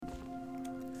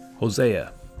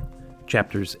Hosea,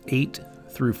 chapters 8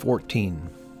 through 14.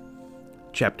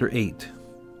 Chapter 8.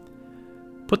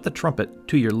 Put the trumpet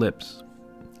to your lips.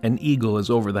 An eagle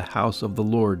is over the house of the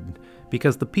Lord,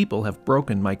 because the people have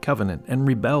broken my covenant and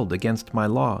rebelled against my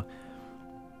law.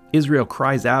 Israel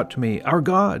cries out to me, "Our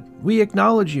God, we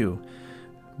acknowledge you."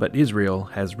 But Israel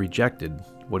has rejected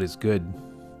what is good.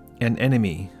 An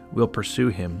enemy will pursue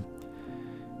him.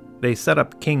 They set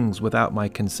up kings without my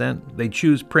consent. They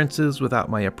choose princes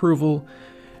without my approval.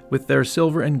 With their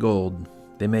silver and gold,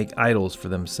 they make idols for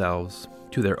themselves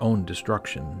to their own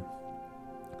destruction.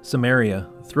 Samaria,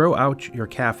 throw out your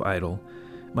calf idol.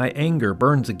 My anger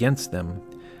burns against them.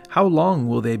 How long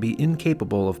will they be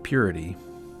incapable of purity?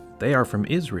 They are from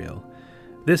Israel.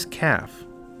 This calf,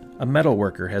 a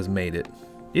metalworker has made it.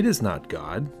 It is not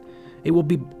God. It will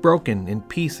be broken in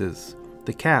pieces,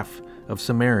 the calf of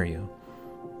Samaria.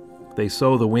 They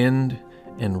sow the wind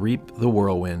and reap the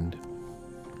whirlwind.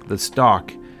 The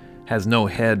stalk has no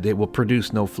head, it will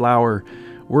produce no flour.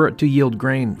 Were it to yield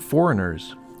grain,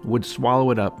 foreigners would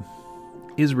swallow it up.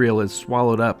 Israel is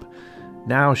swallowed up.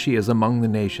 Now she is among the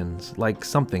nations, like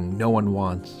something no one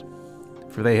wants.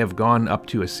 For they have gone up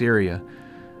to Assyria,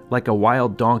 like a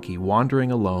wild donkey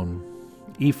wandering alone.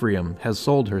 Ephraim has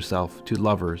sold herself to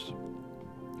lovers.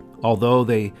 Although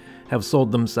they have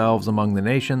sold themselves among the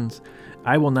nations,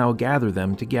 I will now gather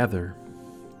them together.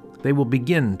 They will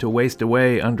begin to waste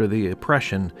away under the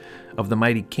oppression of the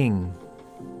mighty king.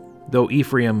 Though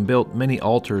Ephraim built many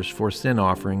altars for sin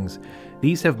offerings,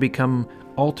 these have become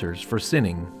altars for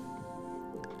sinning.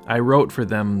 I wrote for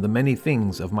them the many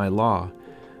things of my law,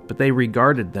 but they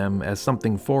regarded them as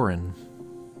something foreign.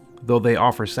 Though they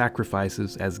offer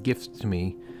sacrifices as gifts to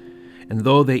me, and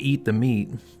though they eat the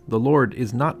meat, the Lord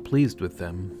is not pleased with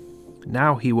them.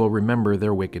 Now he will remember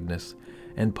their wickedness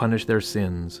and punish their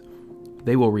sins.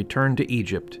 They will return to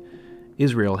Egypt.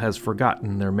 Israel has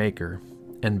forgotten their Maker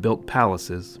and built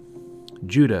palaces.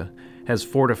 Judah has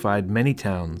fortified many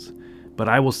towns, but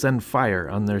I will send fire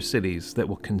on their cities that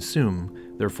will consume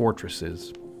their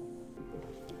fortresses.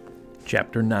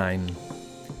 Chapter 9.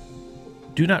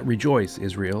 Do not rejoice,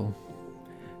 Israel.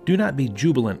 Do not be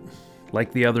jubilant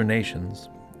like the other nations,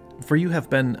 for you have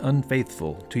been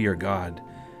unfaithful to your God.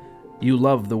 You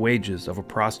love the wages of a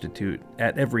prostitute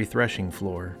at every threshing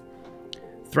floor.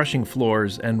 Threshing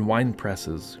floors and wine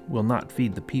presses will not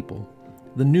feed the people.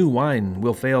 The new wine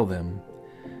will fail them.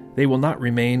 They will not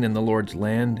remain in the Lord's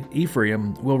land.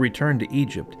 Ephraim will return to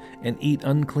Egypt and eat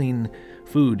unclean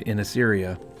food in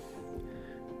Assyria.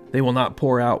 They will not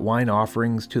pour out wine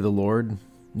offerings to the Lord,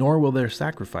 nor will their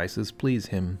sacrifices please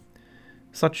him.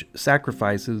 Such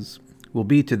sacrifices will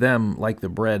be to them like the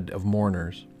bread of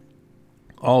mourners.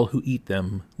 All who eat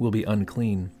them will be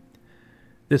unclean.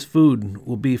 This food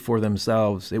will be for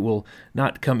themselves. It will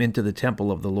not come into the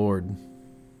temple of the Lord.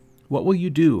 What will you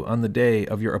do on the day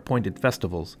of your appointed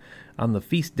festivals, on the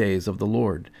feast days of the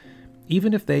Lord?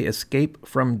 Even if they escape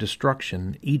from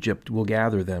destruction, Egypt will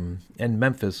gather them, and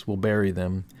Memphis will bury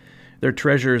them. Their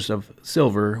treasures of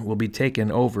silver will be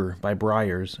taken over by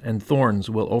briars, and thorns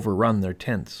will overrun their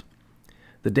tents.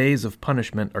 The days of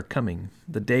punishment are coming.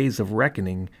 The days of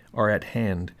reckoning are at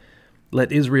hand.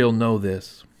 Let Israel know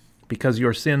this. Because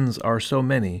your sins are so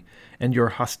many, and your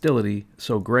hostility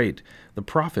so great, the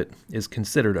prophet is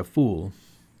considered a fool,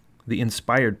 the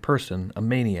inspired person a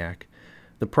maniac.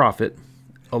 The prophet,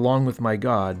 along with my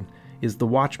God, is the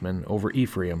watchman over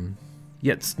Ephraim.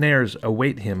 Yet snares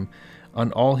await him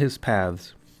on all his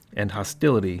paths, and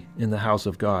hostility in the house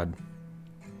of God.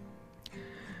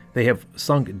 They have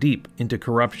sunk deep into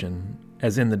corruption,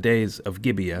 as in the days of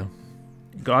Gibeah.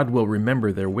 God will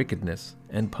remember their wickedness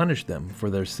and punish them for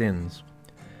their sins.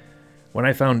 When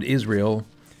I found Israel,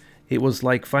 it was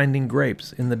like finding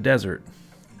grapes in the desert.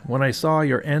 When I saw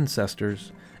your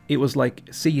ancestors, it was like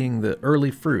seeing the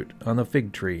early fruit on the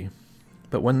fig tree.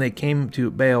 But when they came to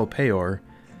Baal Peor,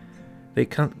 they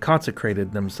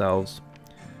consecrated themselves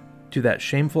to that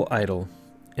shameful idol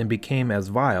and became as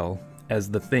vile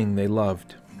as the thing they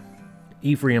loved.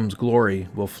 Ephraim's glory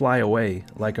will fly away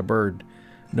like a bird.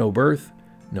 No birth,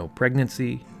 no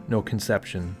pregnancy, no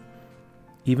conception.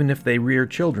 Even if they rear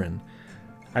children,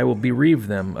 I will bereave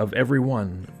them of every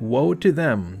one. Woe to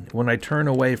them when I turn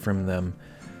away from them.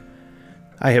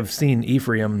 I have seen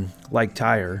Ephraim like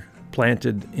Tyre,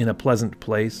 planted in a pleasant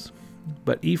place,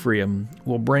 but Ephraim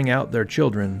will bring out their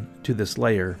children to the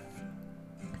slayer.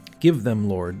 Give them,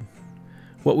 Lord.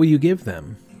 What will you give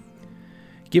them?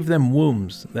 Give them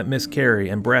wombs that miscarry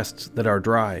and breasts that are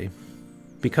dry.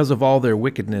 Because of all their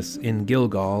wickedness in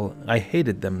Gilgal, I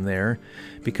hated them there.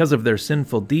 Because of their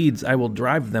sinful deeds, I will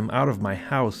drive them out of my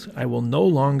house. I will no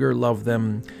longer love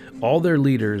them. All their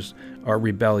leaders are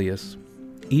rebellious.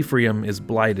 Ephraim is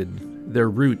blighted, their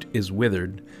root is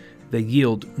withered. They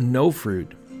yield no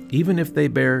fruit. Even if they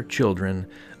bear children,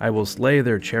 I will slay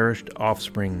their cherished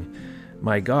offspring.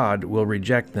 My God will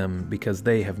reject them because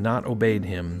they have not obeyed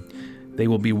him. They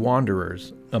will be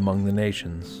wanderers among the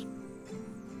nations.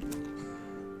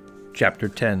 Chapter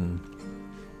 10.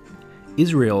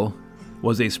 Israel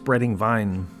was a spreading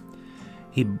vine.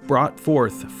 He brought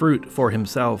forth fruit for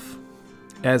himself.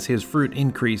 As his fruit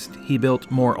increased, he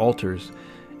built more altars.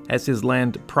 As his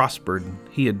land prospered,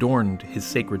 he adorned his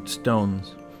sacred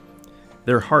stones.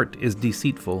 Their heart is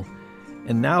deceitful,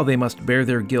 and now they must bear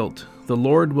their guilt. The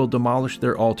Lord will demolish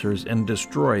their altars and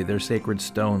destroy their sacred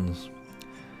stones.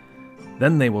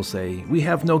 Then they will say, "We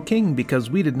have no king because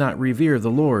we did not revere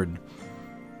the Lord."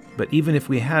 But even if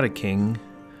we had a king,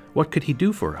 what could he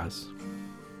do for us?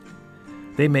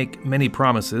 They make many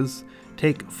promises,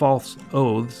 take false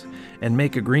oaths, and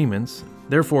make agreements.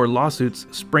 Therefore lawsuits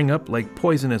spring up like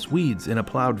poisonous weeds in a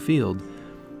plowed field.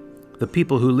 The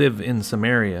people who live in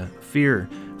Samaria fear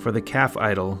for the calf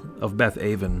idol of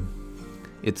Beth-aven.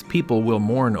 Its people will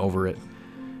mourn over it,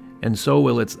 and so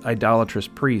will its idolatrous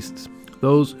priests,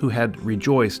 those who had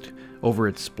rejoiced over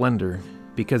its splendor,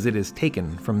 because it is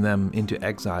taken from them into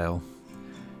exile.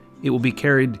 It will be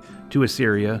carried to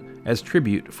Assyria as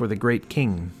tribute for the great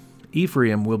king.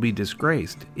 Ephraim will be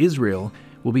disgraced. Israel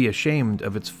will be ashamed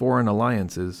of its foreign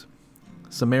alliances.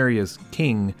 Samaria's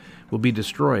king will be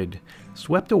destroyed,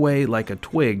 swept away like a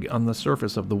twig on the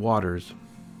surface of the waters.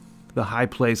 The high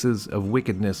places of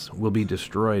wickedness will be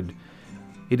destroyed.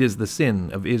 It is the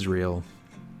sin of Israel.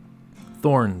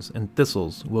 Thorns and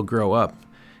thistles will grow up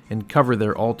and cover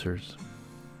their altars.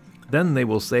 Then they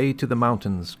will say to the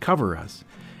mountains, "Cover us,"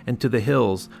 and to the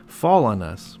hills, "Fall on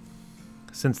us."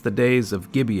 Since the days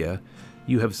of Gibeah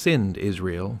you have sinned,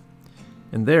 Israel,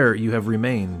 and there you have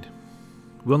remained.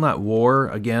 Will not war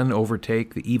again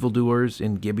overtake the evildoers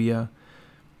in Gibeah?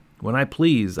 When I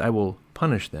please, I will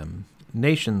punish them.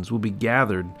 Nations will be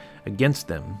gathered against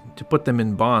them to put them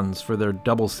in bonds for their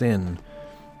double sin.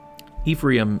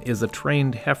 Ephraim is a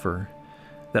trained heifer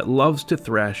that loves to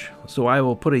thresh, so I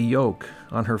will put a yoke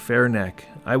on her fair neck.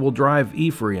 I will drive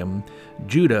Ephraim.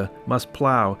 Judah must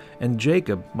plow, and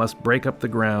Jacob must break up the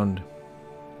ground.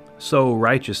 Sow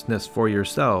righteousness for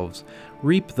yourselves.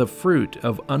 Reap the fruit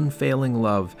of unfailing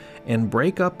love, and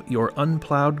break up your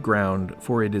unplowed ground,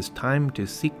 for it is time to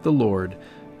seek the Lord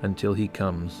until he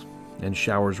comes and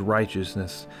showers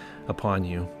righteousness upon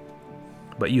you.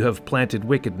 But you have planted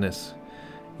wickedness.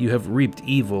 You have reaped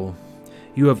evil.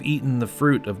 You have eaten the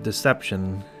fruit of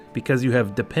deception, because you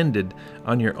have depended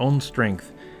on your own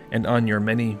strength and on your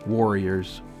many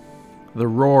warriors. The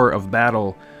roar of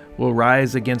battle will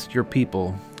rise against your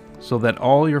people, so that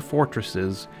all your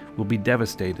fortresses will be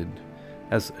devastated.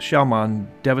 As Shalman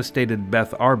devastated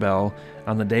Beth Arbel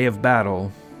on the day of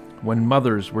battle, when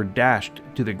mothers were dashed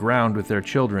to the ground with their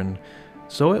children,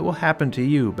 so it will happen to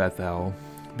you, Bethel,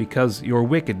 because your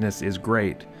wickedness is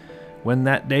great. When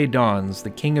that day dawns, the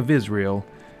king of Israel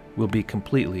will be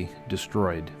completely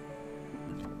destroyed.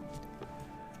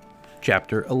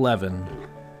 Chapter 11.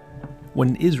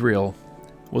 When Israel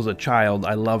was a child,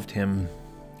 I loved him,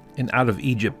 and out of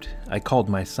Egypt I called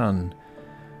my son.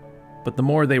 But the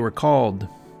more they were called,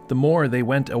 the more they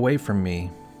went away from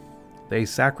me. They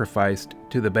sacrificed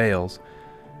to the Baals,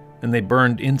 and they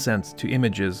burned incense to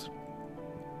images.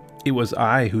 It was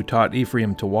I who taught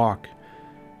Ephraim to walk,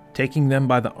 taking them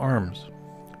by the arms,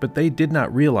 but they did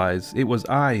not realize it was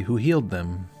I who healed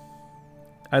them.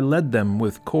 I led them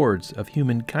with cords of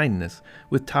human kindness,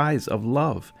 with ties of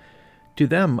love. To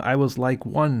them I was like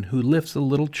one who lifts a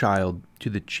little child to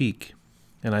the cheek,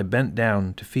 and I bent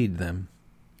down to feed them.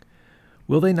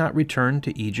 Will they not return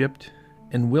to Egypt,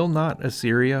 and will not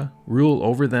Assyria rule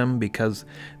over them because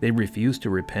they refuse to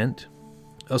repent?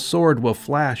 A sword will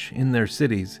flash in their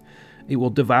cities. It will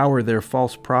devour their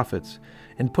false prophets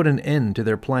and put an end to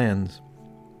their plans.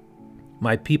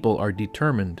 My people are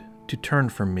determined to turn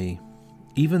from me,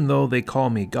 even though they call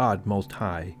me God Most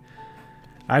High.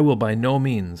 I will by no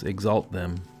means exalt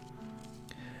them.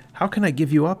 How can I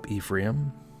give you up,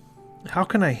 Ephraim? How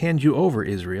can I hand you over,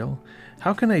 Israel?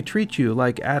 How can I treat you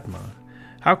like Admah?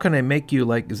 How can I make you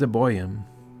like Zeboim?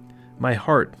 My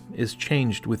heart is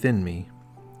changed within me.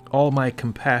 All my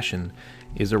compassion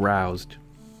is aroused.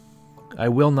 I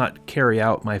will not carry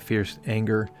out my fierce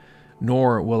anger,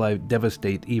 nor will I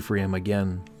devastate Ephraim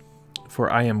again.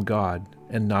 For I am God,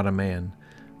 and not a man,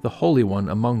 the Holy One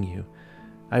among you.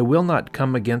 I will not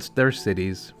come against their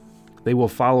cities. They will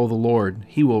follow the Lord.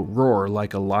 He will roar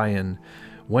like a lion.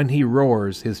 When he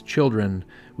roars, his children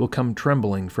will come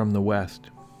trembling from the west.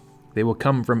 They will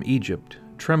come from Egypt,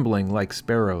 trembling like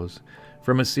sparrows,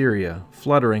 from Assyria,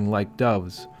 fluttering like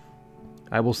doves.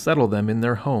 I will settle them in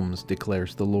their homes,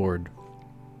 declares the Lord.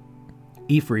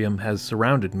 Ephraim has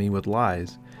surrounded me with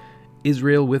lies,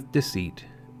 Israel with deceit,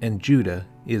 and Judah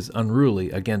is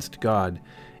unruly against God,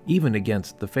 even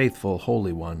against the faithful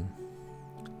Holy One.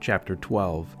 Chapter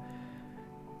 12.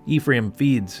 Ephraim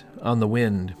feeds on the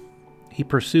wind. He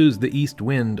pursues the east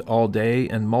wind all day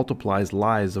and multiplies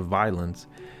lies of violence.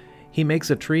 He makes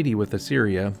a treaty with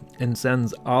Assyria and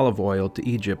sends olive oil to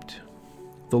Egypt.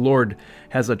 The Lord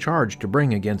has a charge to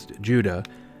bring against Judah.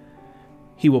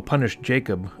 He will punish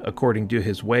Jacob according to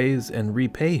his ways and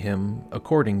repay him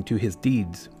according to his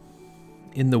deeds.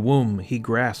 In the womb he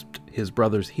grasped his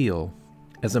brother's heel.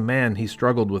 As a man he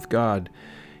struggled with God.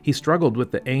 He struggled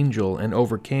with the angel and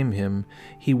overcame him.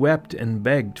 He wept and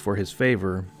begged for his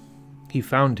favor. He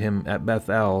found him at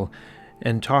Bethel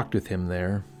and talked with him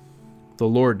there. The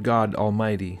Lord God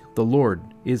Almighty, the Lord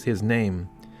is his name.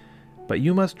 But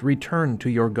you must return to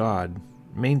your God,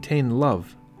 maintain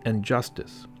love and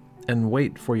justice, and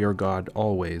wait for your God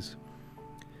always.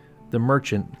 The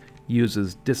merchant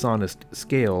uses dishonest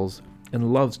scales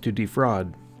and loves to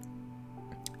defraud.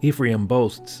 Ephraim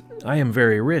boasts, I am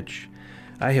very rich.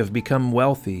 I have become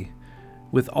wealthy.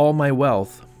 With all my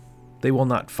wealth, they will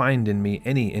not find in me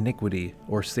any iniquity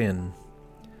or sin.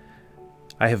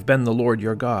 I have been the Lord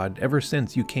your God ever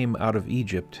since you came out of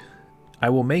Egypt. I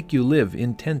will make you live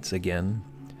in tents again,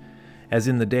 as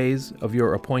in the days of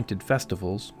your appointed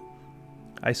festivals.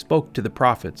 I spoke to the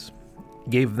prophets,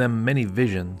 gave them many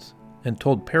visions, and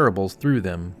told parables through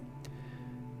them.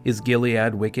 Is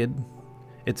Gilead wicked?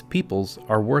 Its peoples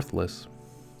are worthless.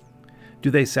 Do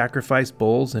they sacrifice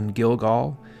bulls in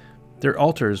Gilgal? Their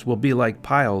altars will be like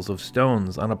piles of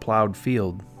stones on a plowed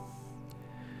field.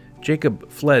 Jacob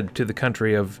fled to the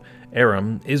country of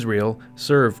Aram. Israel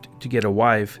served to get a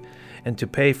wife, and to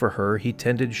pay for her he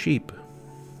tended sheep.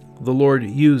 The Lord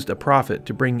used a prophet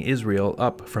to bring Israel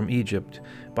up from Egypt.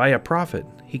 By a prophet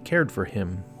he cared for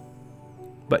him.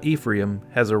 But Ephraim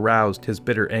has aroused his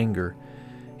bitter anger.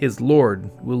 His Lord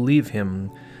will leave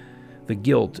him the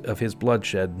guilt of his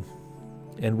bloodshed,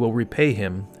 and will repay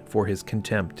him for his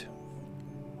contempt.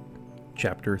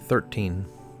 Chapter 13.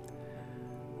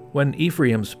 When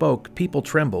Ephraim spoke, people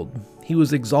trembled. He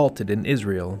was exalted in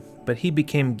Israel, but he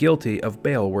became guilty of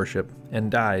Baal worship and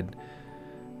died.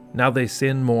 Now they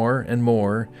sin more and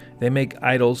more. They make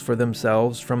idols for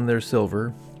themselves from their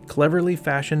silver, cleverly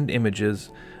fashioned images,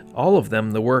 all of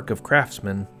them the work of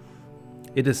craftsmen.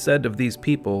 It is said of these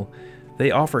people,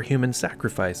 they offer human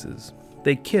sacrifices.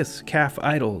 They kiss calf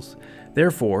idols.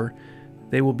 Therefore,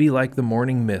 they will be like the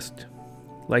morning mist,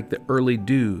 like the early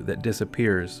dew that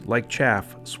disappears, like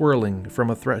chaff swirling from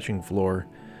a threshing floor,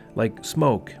 like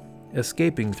smoke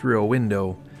escaping through a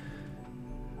window.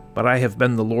 But I have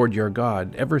been the Lord your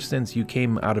God ever since you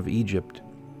came out of Egypt.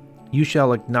 You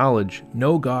shall acknowledge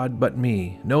no God but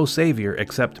me, no Savior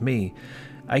except me.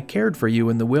 I cared for you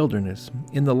in the wilderness,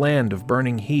 in the land of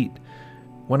burning heat.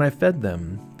 When I fed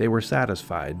them, they were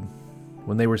satisfied.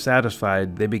 When they were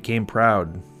satisfied, they became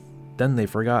proud. Then they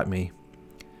forgot me.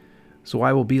 So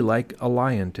I will be like a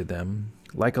lion to them,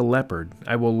 like a leopard.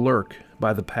 I will lurk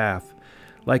by the path.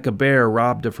 Like a bear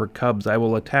robbed of her cubs, I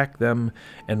will attack them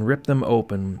and rip them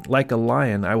open. Like a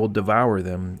lion, I will devour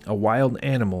them. A wild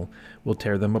animal will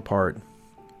tear them apart.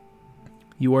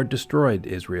 You are destroyed,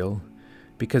 Israel,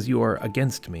 because you are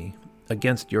against me,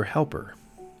 against your helper.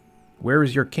 Where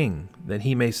is your king, that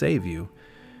he may save you?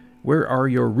 Where are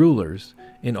your rulers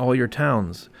in all your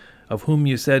towns, of whom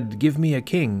you said, Give me a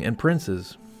king and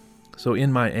princes? So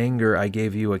in my anger I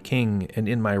gave you a king, and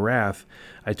in my wrath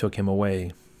I took him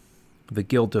away. The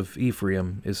guilt of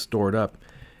Ephraim is stored up.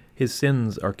 His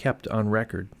sins are kept on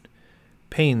record.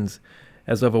 Pains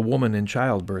as of a woman in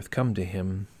childbirth come to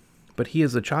him, but he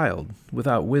is a child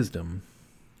without wisdom.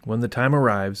 When the time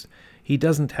arrives, he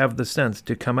doesn't have the sense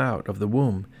to come out of the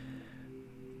womb.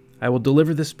 I will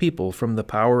deliver this people from the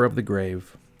power of the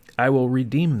grave. I will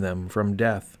redeem them from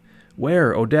death.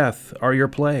 Where, O death, are your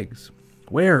plagues?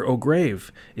 Where, O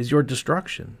grave, is your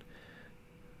destruction?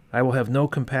 I will have no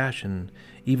compassion,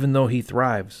 even though he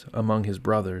thrives among his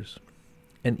brothers.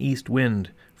 An east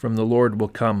wind from the Lord will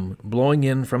come, blowing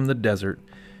in from the desert.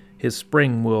 His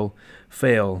spring will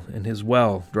fail, and his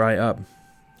well dry up.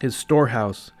 His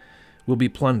storehouse will be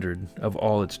plundered of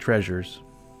all its treasures.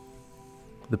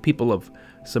 The people of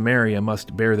Samaria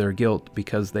must bear their guilt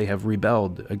because they have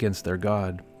rebelled against their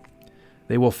God.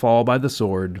 They will fall by the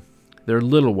sword. Their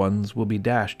little ones will be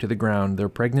dashed to the ground, their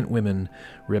pregnant women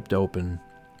ripped open.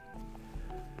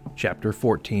 Chapter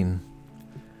 14.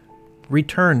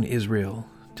 Return, Israel,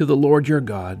 to the Lord your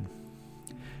God.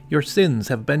 Your sins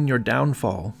have been your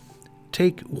downfall.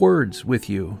 Take words with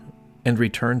you and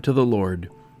return to the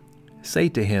Lord. Say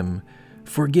to him,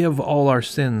 Forgive all our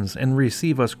sins and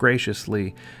receive us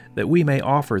graciously, that we may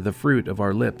offer the fruit of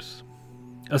our lips.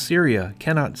 Assyria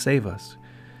cannot save us.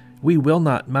 We will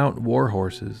not mount war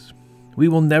horses. We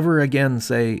will never again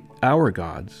say, Our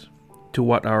gods, to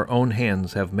what our own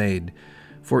hands have made,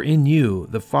 for in you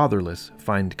the fatherless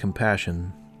find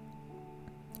compassion.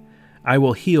 I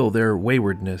will heal their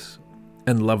waywardness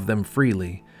and love them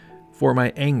freely, for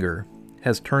my anger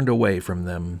has turned away from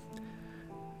them.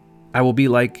 I will be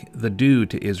like the dew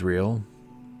to Israel.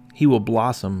 He will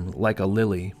blossom like a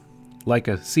lily, like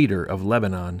a cedar of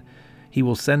Lebanon. He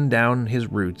will send down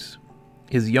his roots.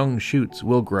 His young shoots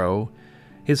will grow.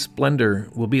 His splendor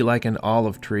will be like an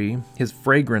olive tree, his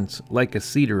fragrance like a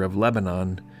cedar of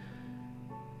Lebanon.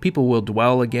 People will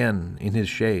dwell again in his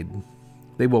shade.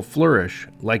 They will flourish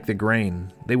like the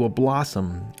grain. They will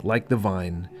blossom like the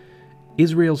vine.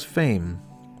 Israel's fame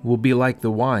will be like the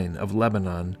wine of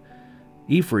Lebanon.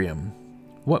 Ephraim,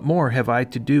 what more have I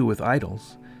to do with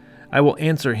idols? I will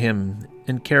answer him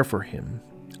and care for him.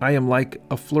 I am like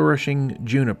a flourishing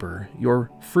juniper.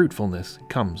 Your fruitfulness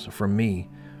comes from me.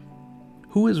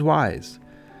 Who is wise?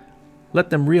 Let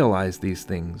them realize these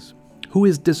things. Who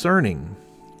is discerning?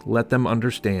 Let them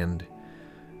understand.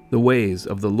 The ways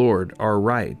of the Lord are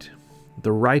right.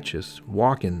 The righteous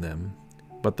walk in them,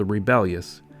 but the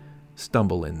rebellious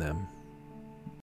stumble in them.